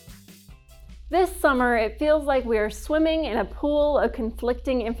This summer, it feels like we are swimming in a pool of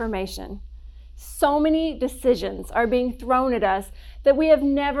conflicting information. So many decisions are being thrown at us that we have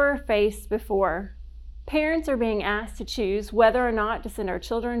never faced before. Parents are being asked to choose whether or not to send our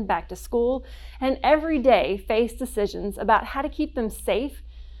children back to school, and every day face decisions about how to keep them safe,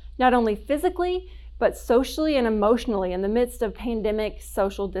 not only physically, but socially and emotionally in the midst of pandemic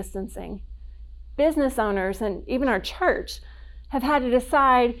social distancing. Business owners and even our church have had to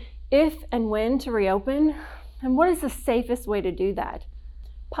decide if and when to reopen, and what is the safest way to do that.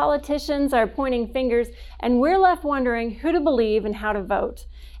 Politicians are pointing fingers, and we're left wondering who to believe and how to vote.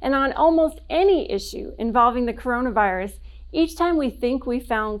 And on almost any issue involving the coronavirus, each time we think we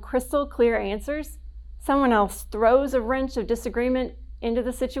found crystal clear answers, someone else throws a wrench of disagreement into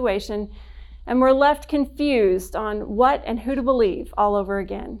the situation, and we're left confused on what and who to believe all over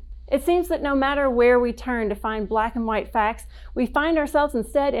again. It seems that no matter where we turn to find black and white facts, we find ourselves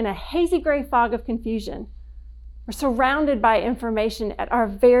instead in a hazy gray fog of confusion. We're surrounded by information at our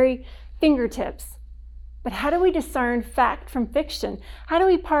very fingertips. But how do we discern fact from fiction? How do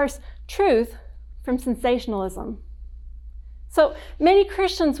we parse truth from sensationalism? So many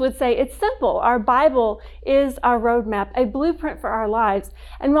Christians would say it's simple. Our Bible is our roadmap, a blueprint for our lives.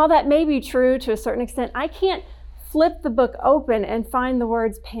 And while that may be true to a certain extent, I can't flip the book open and find the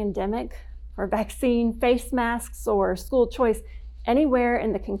words pandemic or vaccine, face masks, or school choice anywhere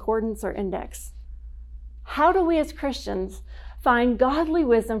in the concordance or index. How do we as Christians find godly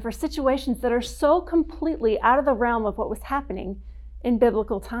wisdom for situations that are so completely out of the realm of what was happening in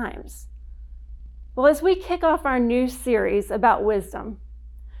biblical times? Well, as we kick off our new series about wisdom,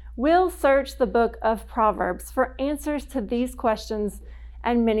 we'll search the book of Proverbs for answers to these questions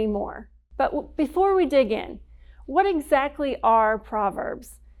and many more. But before we dig in, what exactly are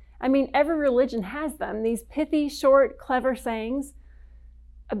Proverbs? I mean, every religion has them, these pithy, short, clever sayings,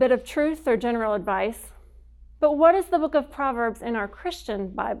 a bit of truth or general advice. But what is the book of Proverbs in our Christian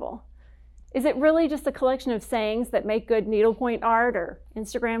Bible? Is it really just a collection of sayings that make good needlepoint art or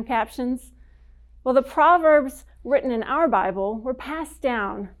Instagram captions? Well, the Proverbs written in our Bible were passed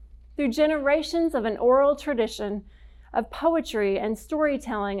down through generations of an oral tradition of poetry and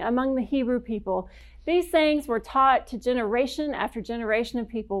storytelling among the Hebrew people. These sayings were taught to generation after generation of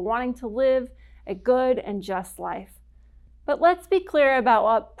people wanting to live a good and just life. But let's be clear about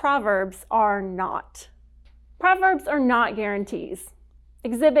what Proverbs are not. Proverbs are not guarantees.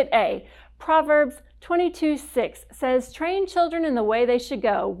 Exhibit A, Proverbs 22:6 says, "Train children in the way they should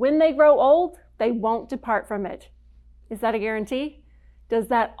go. When they grow old, they won't depart from it." Is that a guarantee? Does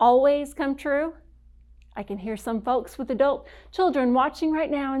that always come true? I can hear some folks with adult children watching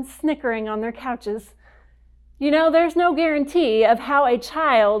right now and snickering on their couches. You know, there's no guarantee of how a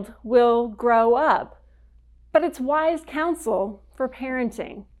child will grow up, but it's wise counsel for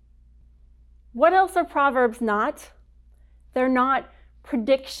parenting. What else are Proverbs not? They're not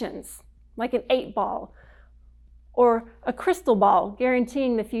predictions, like an 8-ball or a crystal ball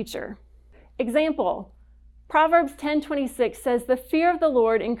guaranteeing the future. Example, Proverbs 10:26 says, "The fear of the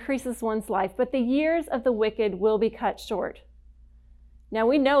Lord increases one's life, but the years of the wicked will be cut short." Now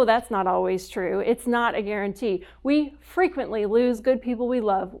we know that's not always true. It's not a guarantee. We frequently lose good people we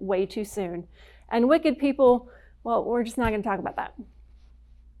love way too soon. And wicked people, well, we're just not going to talk about that.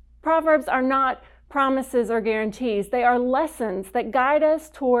 Proverbs are not promises or guarantees. They are lessons that guide us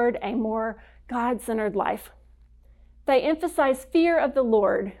toward a more God-centered life. They emphasize fear of the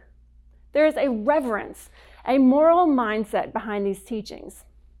Lord. There is a reverence, a moral mindset behind these teachings.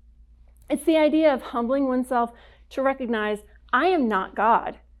 It's the idea of humbling oneself to recognize, I am not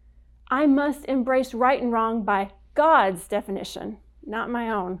God. I must embrace right and wrong by God's definition, not my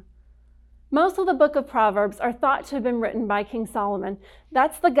own. Most of the book of Proverbs are thought to have been written by King Solomon.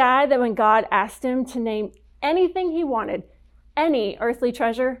 That's the guy that when God asked him to name anything he wanted, any earthly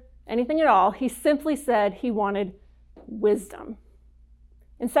treasure, anything at all, he simply said he wanted wisdom.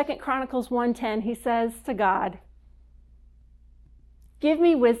 In 2 Chronicles 1:10, he says to God, "Give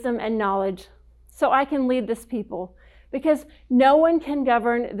me wisdom and knowledge so I can lead this people, because no one can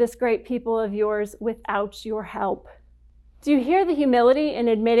govern this great people of yours without your help." Do you hear the humility in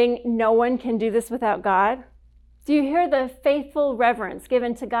admitting no one can do this without God? Do you hear the faithful reverence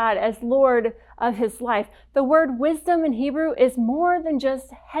given to God as Lord of his life? The word wisdom in Hebrew is more than just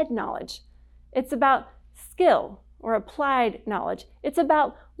head knowledge. It's about skill or applied knowledge. It's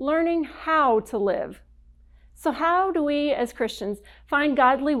about learning how to live. So how do we as Christians find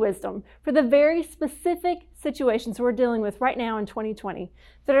godly wisdom for the very specific situations we're dealing with right now in 2020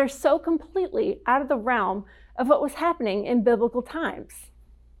 that are so completely out of the realm of what was happening in biblical times?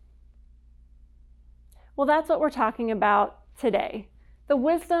 Well, that's what we're talking about today. the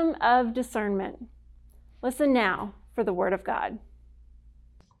wisdom of discernment. Listen now for the word of God.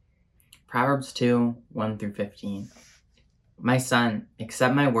 Proverbs 2, 1 through 15. My son,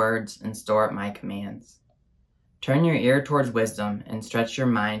 accept my words and store up my commands. Turn your ear towards wisdom and stretch your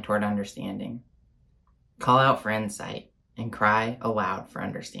mind toward understanding. Call out for insight and cry aloud for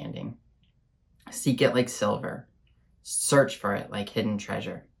understanding. Seek it like silver. Search for it like hidden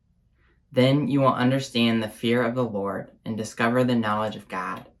treasure. Then you will understand the fear of the Lord and discover the knowledge of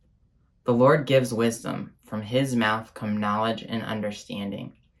God. The Lord gives wisdom. From his mouth come knowledge and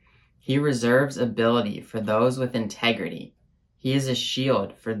understanding. He reserves ability for those with integrity. He is a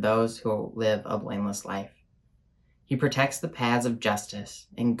shield for those who live a blameless life. He protects the paths of justice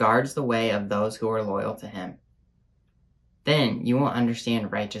and guards the way of those who are loyal to him. Then you will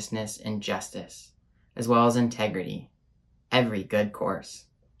understand righteousness and justice, as well as integrity, every good course.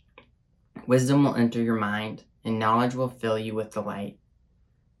 Wisdom will enter your mind, and knowledge will fill you with delight.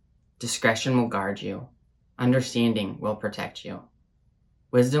 Discretion will guard you. Understanding will protect you.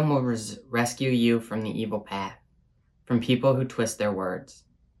 Wisdom will rescue you from the evil path, from people who twist their words.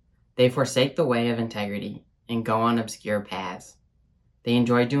 They forsake the way of integrity and go on obscure paths. They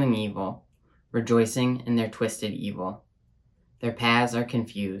enjoy doing evil, rejoicing in their twisted evil. Their paths are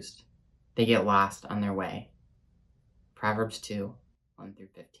confused. They get lost on their way. Proverbs 2, 1 through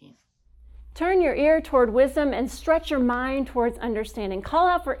 15. Turn your ear toward wisdom and stretch your mind towards understanding. Call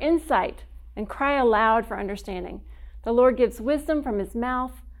out for insight and cry aloud for understanding. The Lord gives wisdom from his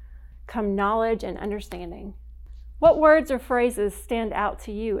mouth, come knowledge and understanding. What words or phrases stand out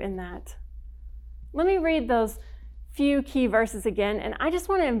to you in that? Let me read those few key verses again, and I just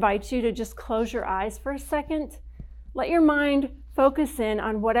want to invite you to just close your eyes for a second. Let your mind focus in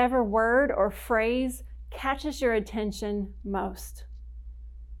on whatever word or phrase catches your attention most.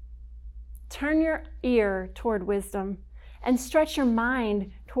 Turn your ear toward wisdom and stretch your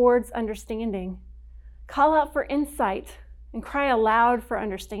mind towards understanding. Call out for insight and cry aloud for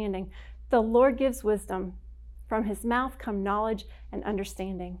understanding. The Lord gives wisdom. From his mouth come knowledge and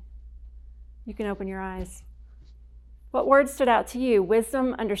understanding. You can open your eyes. What words stood out to you?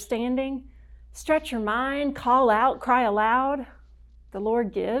 Wisdom, understanding, stretch your mind, call out, cry aloud. The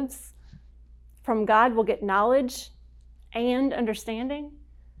Lord gives. From God we'll get knowledge and understanding.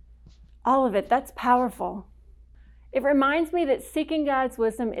 All of it, that's powerful. It reminds me that seeking God's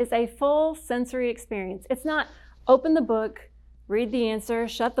wisdom is a full sensory experience. It's not open the book, read the answer,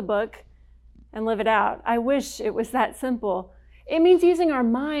 shut the book, and live it out. I wish it was that simple. It means using our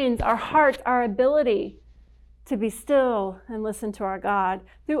minds, our hearts, our ability to be still and listen to our God.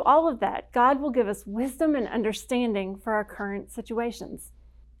 Through all of that, God will give us wisdom and understanding for our current situations.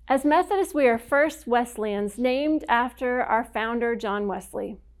 As Methodists, we are First Wesleyans, named after our founder, John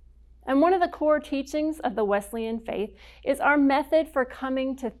Wesley. And one of the core teachings of the Wesleyan faith is our method for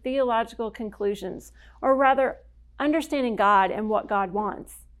coming to theological conclusions, or rather, understanding God and what God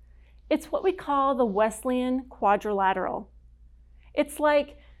wants. It's what we call the Wesleyan quadrilateral. It's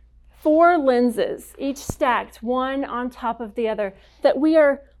like 4 lenses, each stacked one on top of the other, that we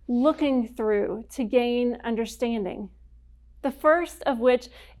are looking through to gain understanding. The first of which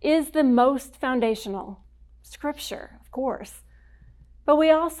is the most foundational, Scripture, of course. But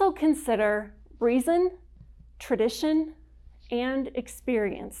we also consider reason, tradition, and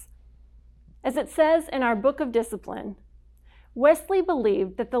experience. As it says in our Book of Discipline, Wesley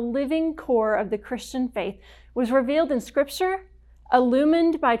believed that the living core of the Christian faith was revealed in Scripture,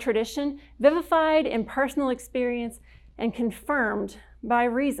 illumined by tradition, vivified in personal experience, and confirmed by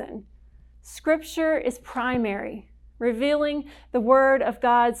reason. Scripture is primary, revealing the Word of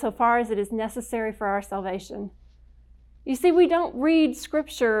God so far as it is necessary for our salvation. You see, we don't read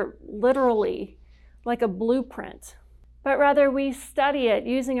Scripture literally, like a blueprint, but rather we study it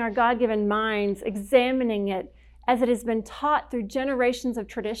using our God-given minds, examining it as it has been taught through generations of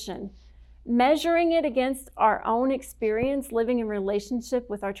tradition, measuring it against our own experience living in relationship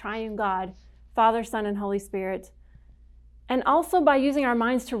with our triune God, Father, Son, and Holy Spirit, and also by using our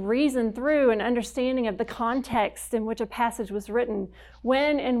minds to reason through an understanding of the context in which a passage was written,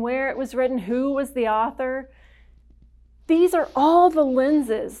 when and where it was written, who was the author. These are all the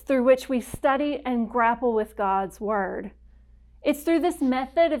lenses through which we study and grapple with God's Word. It's through this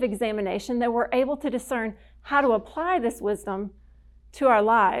method of examination that we're able to discern how to apply this wisdom to our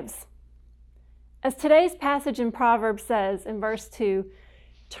lives. As today's passage in Proverbs says in verse 2,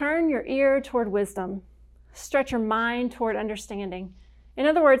 turn your ear toward wisdom, stretch your mind toward understanding. In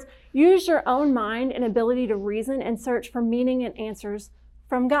other words, use your own mind and ability to reason and search for meaning and answers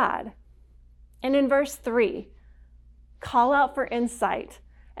from God. And in verse 3, call out for insight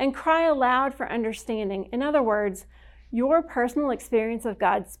and cry aloud for understanding. In other words, your personal experience of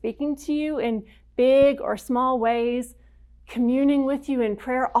God speaking to you in big or small ways, communing with you in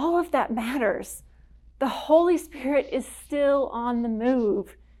prayer, all of that matters. The Holy Spirit is still on the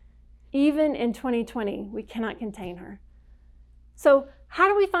move. Even in 2020, we cannot contain her. So how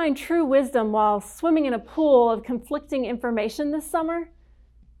do we find true wisdom while swimming in a pool of conflicting information this summer?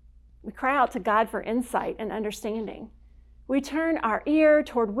 We cry out to God for insight and understanding. We turn our ear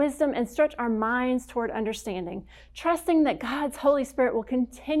toward wisdom and stretch our minds toward understanding, trusting that God's Holy Spirit will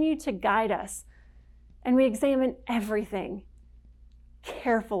continue to guide us. And we examine everything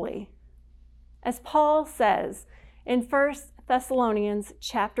carefully. As Paul says in 1 Thessalonians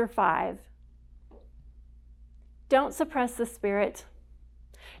chapter 5, don't suppress the Spirit.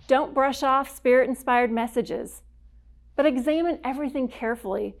 Don't brush off Spirit-inspired messages, but examine everything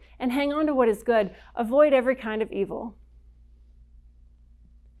carefully and hang on to what is good. Avoid every kind of evil.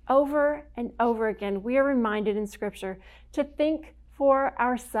 Over and over again, we are reminded in Scripture to think for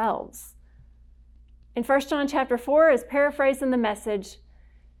ourselves. In 1 John chapter 4, as paraphrased in the Message,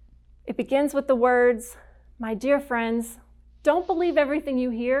 it begins with the words, "My dear friends, don't believe everything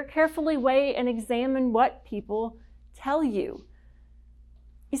you hear. Carefully weigh and examine what people tell you."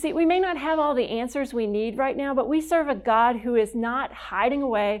 You see, we may not have all the answers we need right now, but we serve a God who is not hiding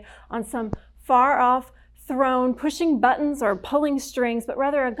away on some far-off throne, pushing buttons or pulling strings, but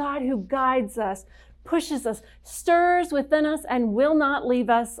rather a God who guides us, pushes us, stirs within us, and will not leave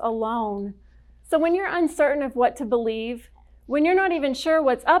us alone. So when you're uncertain of what to believe, when you're not even sure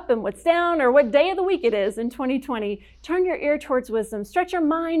what's up and what's down or what day of the week it is in 2020, turn your ear towards wisdom, stretch your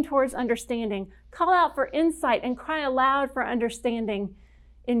mind towards understanding, call out for insight and cry aloud for understanding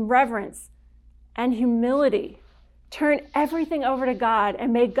in reverence and humility. Turn everything over to God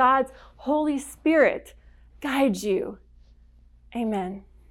and may God's Holy Spirit guide you. Amen.